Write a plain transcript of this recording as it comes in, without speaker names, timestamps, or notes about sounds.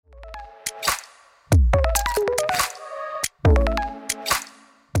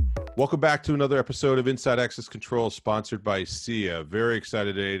Welcome back to another episode of Inside Access Control, sponsored by SIA. Very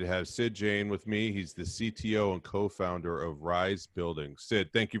excited today to have Jain with me. He's the CTO and co-founder of Rise Building.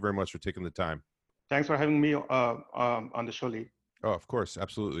 Sid, thank you very much for taking the time. Thanks for having me on the show, Lee. Oh, of course,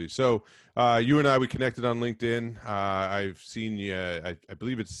 absolutely. So, you and I, we connected on LinkedIn. I've seen you. I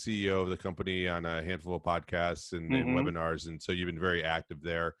believe it's CEO of the company on a handful of podcasts and webinars, and so you've been very active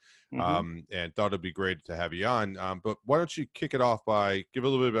there. And thought it'd be great to have you on. But why don't you kick it off by give a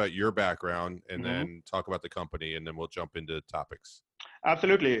little bit about your background, and then talk about the company, and then we'll jump into topics.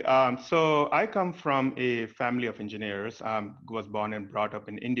 Absolutely. So I come from a family of engineers. Was born and brought up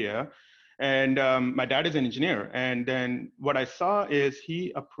in India. And my dad is an engineer. And then what I saw is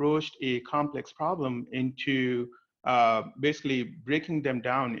he approached a complex problem into basically breaking them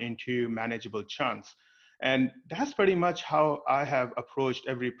down into manageable chunks. And that's pretty much how I have approached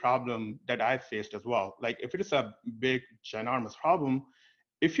every problem that I've faced as well. Like if it is a big, ginormous problem,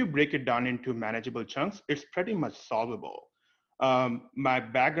 if you break it down into manageable chunks, it's pretty much solvable. My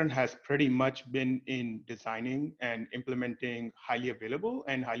background has pretty much been in designing and implementing highly available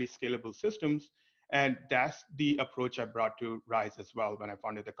and highly scalable systems. And that's the approach I brought to Rise as well when I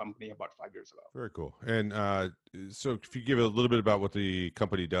founded the company about 5 years ago. Very cool. And so if you give a little bit about what the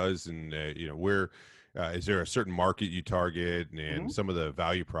company does and, where is there a certain market you target and some of the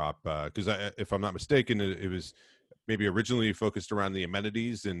value prop? Because if I'm not mistaken, it was maybe originally focused around the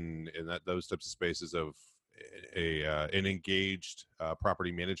amenities and those types of spaces of an engaged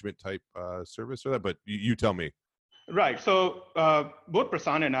property management type service or that, but you tell me. Right. So both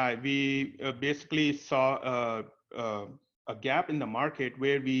Prasanna and I, we basically saw a gap in the market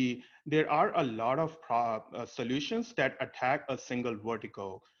where there are a lot of solutions that attack a single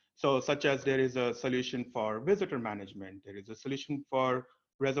vertical. So such as there is a solution for visitor management, there is a solution for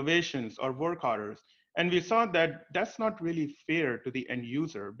reservations or work orders. And we saw that that's not really fair to the end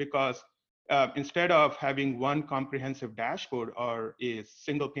user because instead of having one comprehensive dashboard or a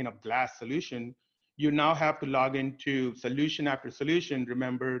single pane of glass solution, you now have to log into solution after solution,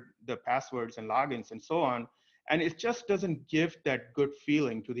 remember the passwords and logins and so on. And it just doesn't give that good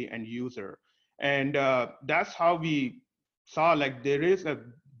feeling to the end user. And that's how we saw like there is a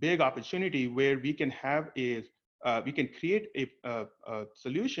big opportunity where we can we can create a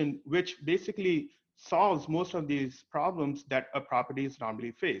solution which basically solves most of these problems that a properties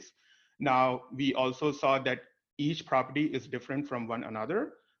normally face. Now, we also saw that each property is different from one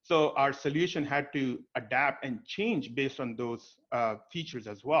another. So our solution had to adapt and change based on those features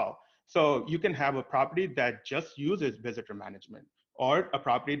as well. So you can have a property that just uses visitor management or a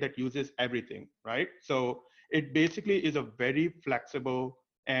property that uses everything, right? So it basically is a very flexible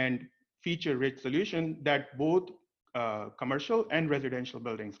and feature-rich solution that both commercial and residential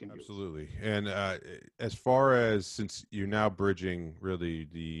buildings can use. Absolutely. And as far as since you're now bridging really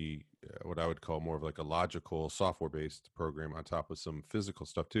the what I would call more of like a logical software-based program on top of some physical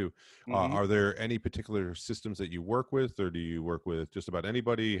stuff too, are there any particular systems that you work with, or do you work with just about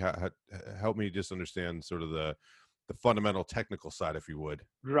anybody? Help me just understand sort of the fundamental technical side, if you would.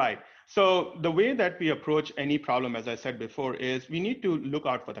 Right. So the way that we approach any problem, as I said before, is we need to look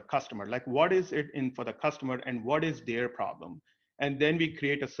out for the customer. Like what is it in for the customer and what is their problem? And then we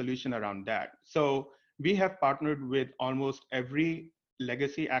create a solution around that. So we have partnered with almost every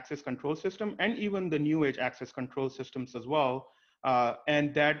legacy access control system and even the new age access control systems as well.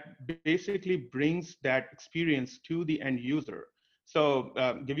 And that basically brings that experience to the end user. So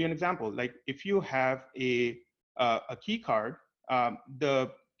give you an example, like if you have a key card, in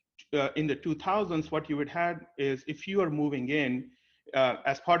the 2000s, what you would have is if you are moving in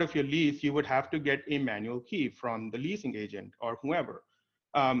as part of your lease, you would have to get a manual key from the leasing agent or whoever.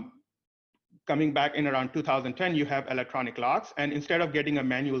 Coming back in around 2010, you have electronic locks, and instead of getting a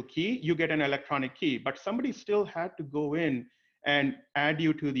manual key, you get an electronic key. But somebody still had to go in and add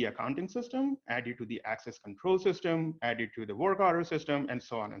you to the accounting system, add you to the access control system, add you to the work order system, and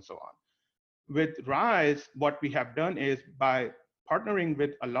so on and so on. With Rise, what we have done is by partnering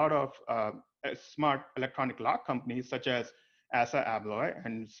with a lot of smart electronic lock companies such as ASA Abloy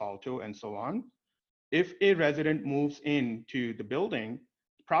and Salto and so on, if a resident moves into the building,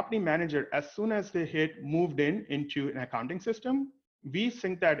 property manager, as soon as they hit moved in into an accounting system, we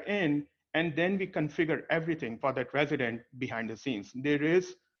sync that in and then we configure everything for that resident behind the scenes. There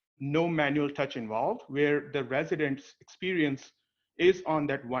is no manual touch involved where the resident's experience is on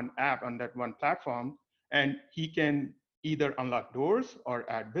that one app, on that one platform, and he can either unlock doors or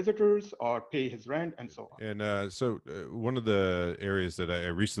add visitors or pay his rent and so on. And one of the areas that I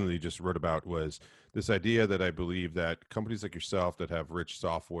recently just wrote about was this idea that I believe that companies like yourself that have rich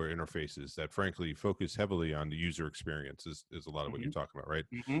software interfaces that frankly focus heavily on the user experience is a lot of what you're Hmm. talking about, right?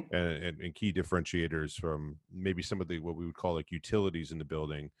 Hmm. And key differentiators from maybe some of the what we would call like utilities in the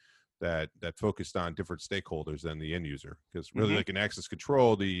building that focused on different stakeholders than the end user. Because really, Hmm. like in access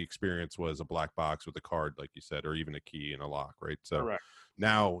control, the experience was a black box with a card, like you said, or even a key and a lock, right? So Correct.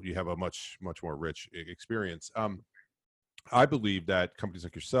 now you have a much more rich experience. I believe that companies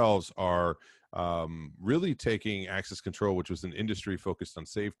like yourselves are really taking access control, which was an industry focused on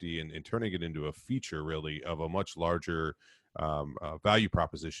safety, and turning it into a feature really of a much larger value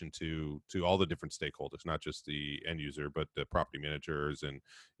proposition to all the different stakeholders, not just the end user, but the property managers and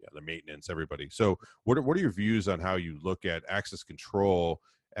the maintenance, everybody. So, what are your views on how you look at access control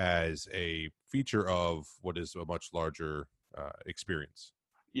as a feature of what is a much larger experience?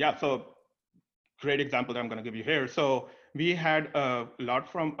 Yeah. So great example that I'm going to give you here. So we had a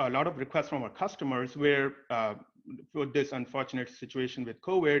lot of requests from our customers where for this unfortunate situation with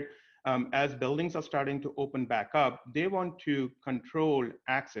COVID, as buildings are starting to open back up, they want to control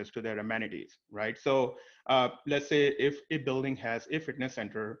access to their amenities, right? So let's say if a building has a fitness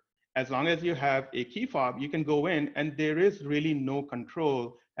center, as long as you have a key fob, you can go in, and there is really no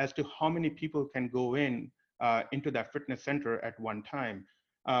control as to how many people can go in into that fitness center at one time.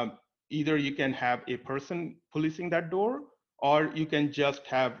 Um, Either you can have a person policing that door, or you can just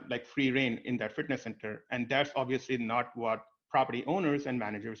have like free reign in that fitness center, and that's obviously not what property owners and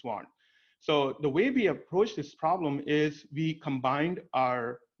managers want. So the way we approach this problem is we combined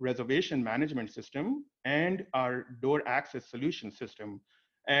our reservation management system and our door access solution system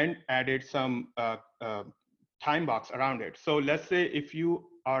and added some time box around it. So let's say if you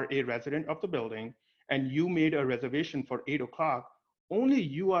are a resident of the building and you made a reservation for 8 o'clock, only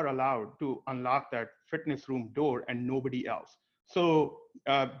you are allowed to unlock that fitness room door and nobody else. So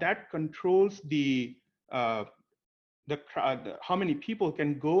that controls uh, how many people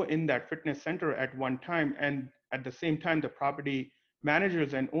can go in that fitness center at one time, and at the same time the property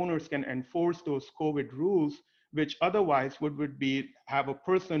managers and owners can enforce those COVID rules, which otherwise would be have a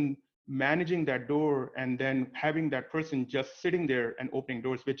person managing that door and then having that person just sitting there and opening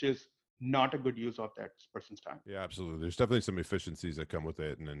doors, which is not a good use of that person's time. Yeah, absolutely. There's definitely some efficiencies that come with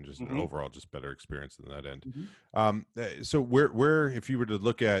it, and then just an Hmm. overall just better experience than that end. Hmm. So where if you were to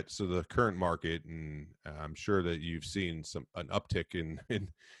look at the current market, and I'm sure that you've seen an uptick in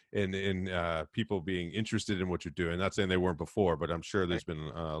people being interested in what you're doing. Not saying they weren't before, but I'm sure Right. there's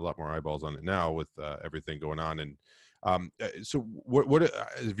been a lot more eyeballs on it now with everything going on. And so what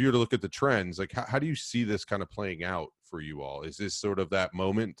if you were to look at the trends, like how do you see this kind of playing out for you all? Is this sort of that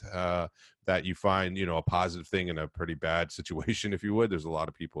moment? That you find a positive thing in a pretty bad situation, if you would. There's a lot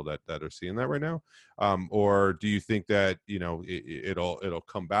of people that are seeing that right now. Or do you think that it'll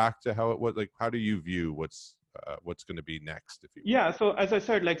come back to how it was? Like, how do you view what's going to be next, if you will? Yeah, so as I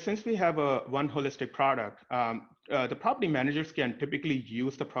said, like since we have a one holistic product, the property managers can typically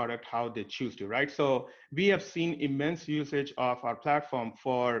use the product how they choose to, right? So we have seen immense usage of our platform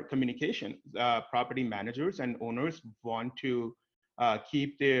for communication. Property managers and owners want to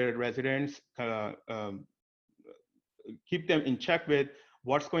keep their residents keep them in check with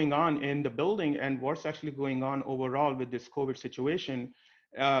what's going on in the building and what's actually going on overall with this COVID situation.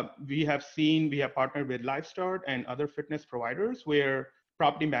 We have partnered with LifeStart and other fitness providers where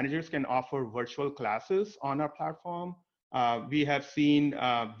property managers can offer virtual classes on our platform. We have seen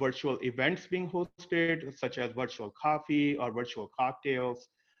virtual events being hosted, such as virtual coffee or virtual cocktails.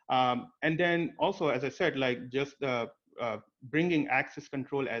 And then also, as I said, like just bringing access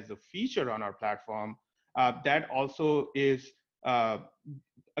control as a feature on our platform, that also is uh,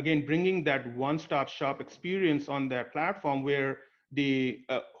 again bringing that one-stop shop experience on their platform where the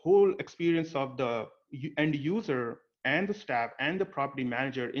whole experience of the end user and the staff and the property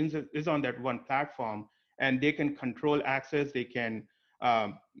manager is on that one platform, and they can control access, they can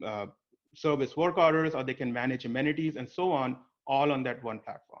um, uh, service work orders, or they can manage amenities and so on, all on that one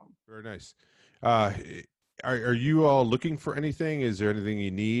platform. Very nice. Uh, are you all looking for anything? Is there anything you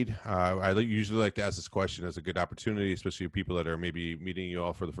need? Usually like to ask this question as a good opportunity, especially people that are maybe meeting you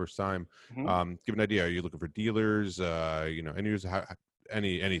all for the first time. Mhm. Give an idea. Are you looking for dealers?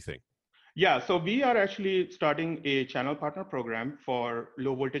 Anything? Yeah, so we are actually starting a channel partner program for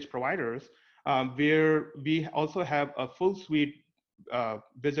low voltage providers, where we also have a full suite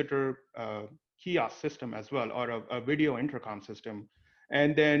visitor kiosk system as well, or a video intercom system.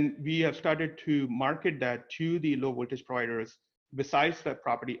 And then we have started to market that to the low voltage providers besides the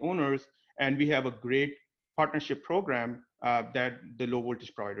property owners. And we have a great partnership program that the low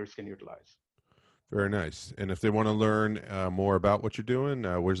voltage providers can utilize. Very nice. And if they want to learn more about what you're doing,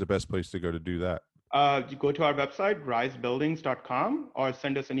 where's the best place to go to do that? You go to our website, risebuildings.com, or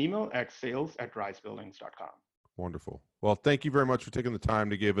send us an email at sales@risebuildings.com. Wonderful. Well, thank you very much for taking the time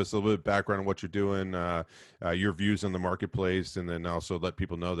to give us a little bit of background on what you're doing, your views on the marketplace, and then also let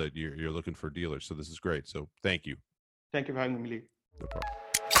people know that you're looking for dealers. So this is great. So thank you. Thank you for having me, Lee. No problem.